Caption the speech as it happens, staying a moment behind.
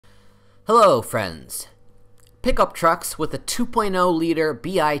Hello, friends. Pickup trucks with a 2.0-liter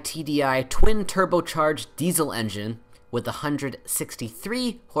BITDI twin-turbocharged diesel engine with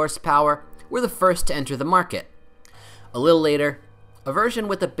 163 horsepower were the first to enter the market. A little later, a version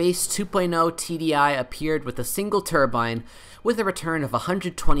with a base 2.0 TDI appeared with a single turbine with a return of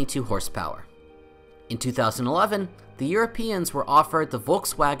 122 horsepower. In 2011, the Europeans were offered the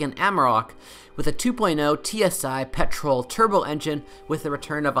Volkswagen Amarok with a 2.0 TSI petrol turbo engine with a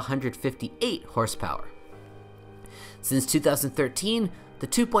return of 158 horsepower. Since 2013, the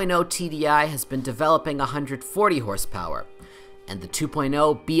 2.0 TDI has been developing 140 horsepower, and the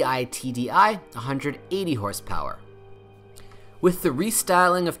 2.0 BITDI 180 horsepower. With the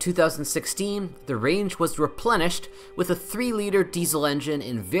restyling of 2016, the range was replenished with a 3-liter diesel engine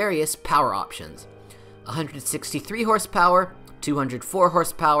in various power options: 163 horsepower, 204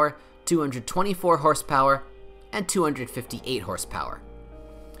 horsepower, 224 horsepower, and 258 horsepower.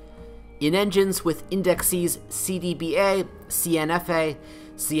 In engines with indexes CDBA, CNFA,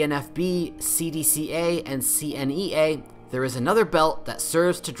 CNFB, CDCA, and CNEA, there is another belt that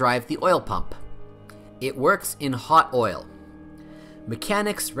serves to drive the oil pump. It works in hot oil.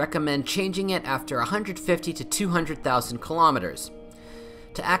 Mechanics recommend changing it after 150 to 200,000 kilometers.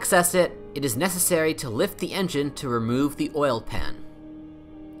 To access it, it is necessary to lift the engine to remove the oil pan.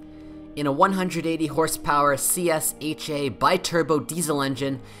 In a 180 horsepower CSHA biturbo diesel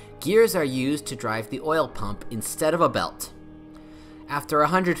engine, gears are used to drive the oil pump instead of a belt. After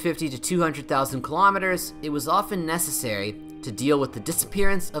 150 to 200,000 kilometers, it was often necessary to deal with the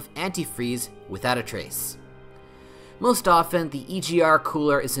disappearance of antifreeze without a trace. Most often, the EGR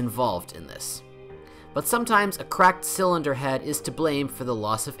cooler is involved in this, but sometimes a cracked cylinder head is to blame for the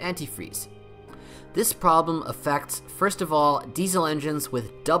loss of antifreeze. This problem affects, first of all, diesel engines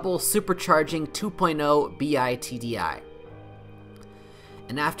with double supercharging 2.0 BITDI.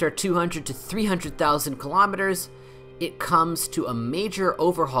 And after 200 to 300,000 kilometers, it comes to a major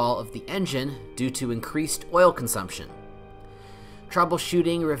overhaul of the engine due to increased oil consumption.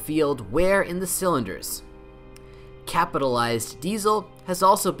 Troubleshooting revealed wear in the cylinders. Capitalized diesel has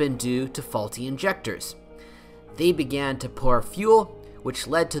also been due to faulty injectors. They began to pour fuel, which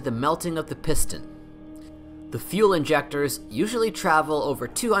led to the melting of the piston. The fuel injectors usually travel over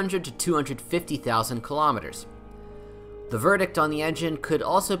 200 to 250,000 kilometers. The verdict on the engine could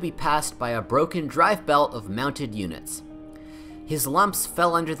also be passed by a broken drive belt of mounted units. His lumps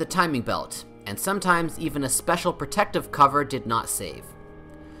fell under the timing belt, and sometimes even a special protective cover did not save.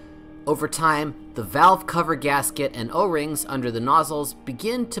 Over time, the valve cover gasket and O-rings under the nozzles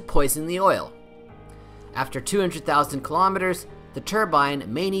begin to poison the oil. After 200,000 kilometers, the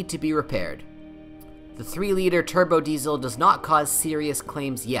turbine may need to be repaired. The 3-liter turbo diesel does not cause serious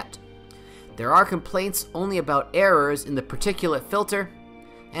claims yet. There are complaints only about errors in the particulate filter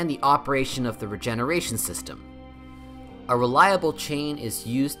and the operation of the regeneration system. A reliable chain is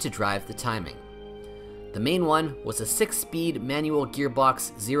used to drive the timing. The main one was a 6-speed manual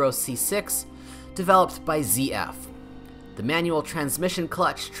gearbox 0C6 developed by ZF. The manual transmission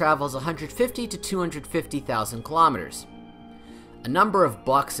clutch travels 150 to 250,000 kilometers. A number of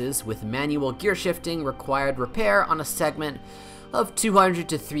boxes with manual gear shifting required repair on a segment of 200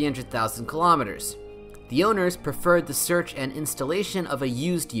 to 300,000 kilometers. The owners preferred the search and installation of a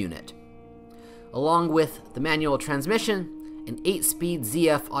used unit. Along with the manual transmission, an 8-speed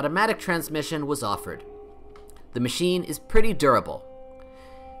ZF automatic transmission was offered. The machine is pretty durable.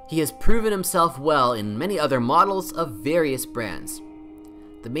 He has proven himself well in many other models of various brands.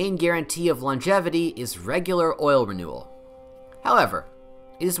 The main guarantee of longevity is regular oil renewal. However,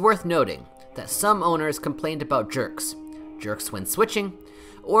 it is worth noting that some owners complained about jerks when switching,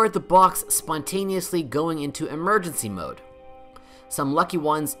 or the box spontaneously going into emergency mode. Some lucky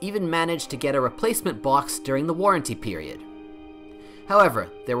ones even managed to get a replacement box during the warranty period. However,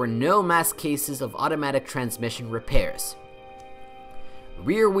 there were no mass cases of automatic transmission repairs.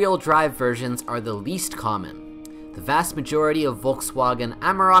 Rear-wheel drive versions are the least common. The vast majority of Volkswagen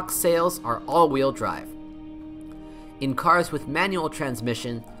Amarok sales are all-wheel drive. In cars with manual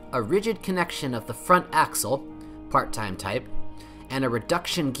transmission, a rigid connection of the front axle, part-time type, and a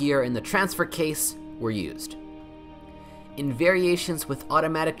reduction gear in the transfer case were used. In variations with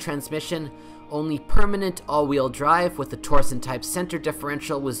automatic transmission, only permanent all-wheel drive with the Torsen-type center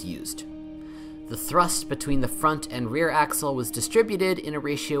differential was used. The thrust between the front and rear axle was distributed in a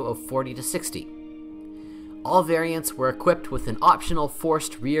ratio of 40 to 60. All variants were equipped with an optional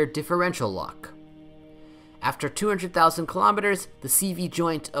forced rear differential lock. After 200,000 kilometers, the CV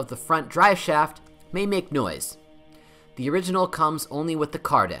joint of the front drive shaft may make noise. The original comes only with the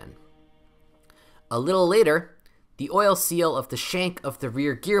cardan. A little later, the oil seal of the shank of the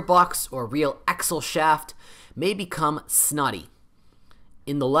rear gearbox or rear axle shaft may become snotty.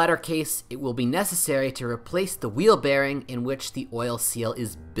 In the latter case, it will be necessary to replace the wheel bearing in which the oil seal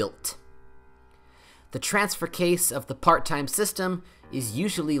is built. The transfer case of the part-time system is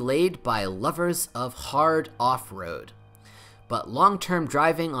usually laid by lovers of hard off-road, but long-term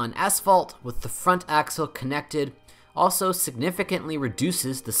driving on asphalt with the front axle connected also significantly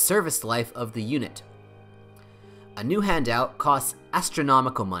reduces the service life of the unit. A new handout costs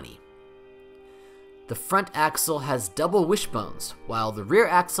astronomical money. The front axle has double wishbones, while the rear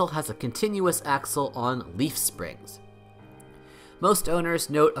axle has a continuous axle on leaf springs. Most owners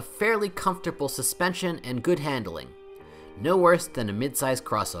note a fairly comfortable suspension and good handling, no worse than a mid-size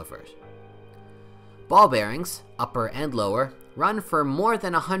crossover. Ball bearings, upper and lower, run for more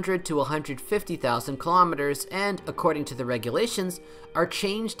than 100 to 150,000 kilometers and, according to the regulations, are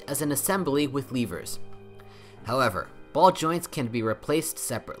changed as an assembly with levers. However, ball joints can be replaced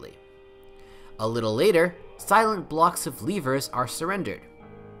separately. A little later, silent blocks of levers are surrendered.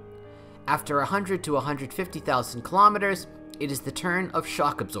 After 100 to 150,000 kilometers, it is the turn of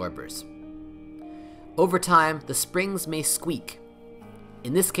shock absorbers. Over time, the springs may squeak.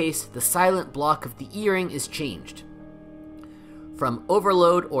 In this case, the silent block of the E-ring is changed. From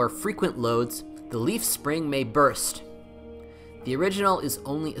overload or frequent loads, the leaf spring may burst. The original is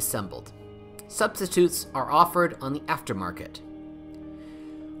only assembled. Substitutes are offered on the aftermarket.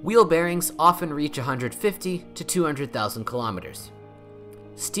 Wheel bearings often reach 150 to 200,000 kilometers.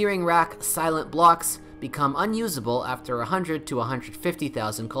 Steering rack silent blocks become unusable after 100 to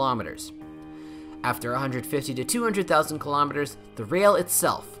 150,000 kilometers. After 150 to 200,000 kilometers, the rail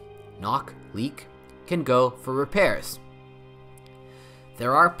itself, knock, leak, can go for repairs.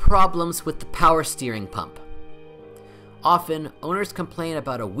 There are problems with the power steering pump. Often, owners complain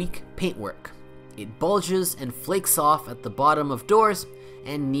about a weak paintwork. It bulges and flakes off at the bottom of doors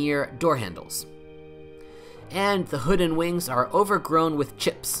and near door handles. And the hood and wings are overgrown with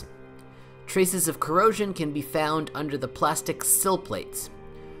chips. Traces of corrosion can be found under the plastic sill plates.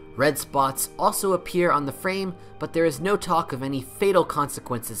 Red spots also appear on the frame, but there is no talk of any fatal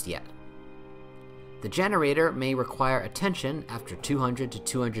consequences yet. The generator may require attention after 200 to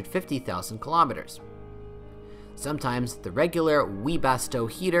 250,000 kilometers. Sometimes the regular Webasto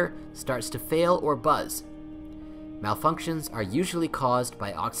heater starts to fail or buzz. Malfunctions are usually caused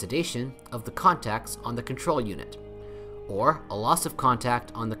by oxidation of the contacts on the control unit, or a loss of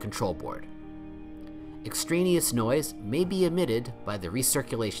contact on the control board. Extraneous noise may be emitted by the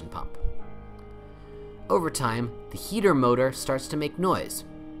recirculation pump. Over time, the heater motor starts to make noise.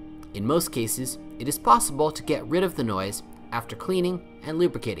 In most cases, it is possible to get rid of the noise after cleaning and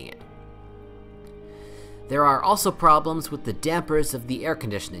lubricating it. There are also problems with the dampers of the air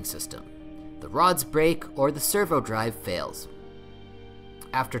conditioning system. The rods break or the servo drive fails.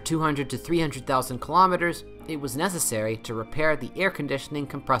 After 200 to 300,000 kilometers, it was necessary to repair the air conditioning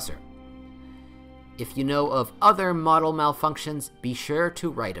compressor. If you know of other model malfunctions, be sure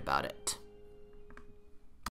to write about it.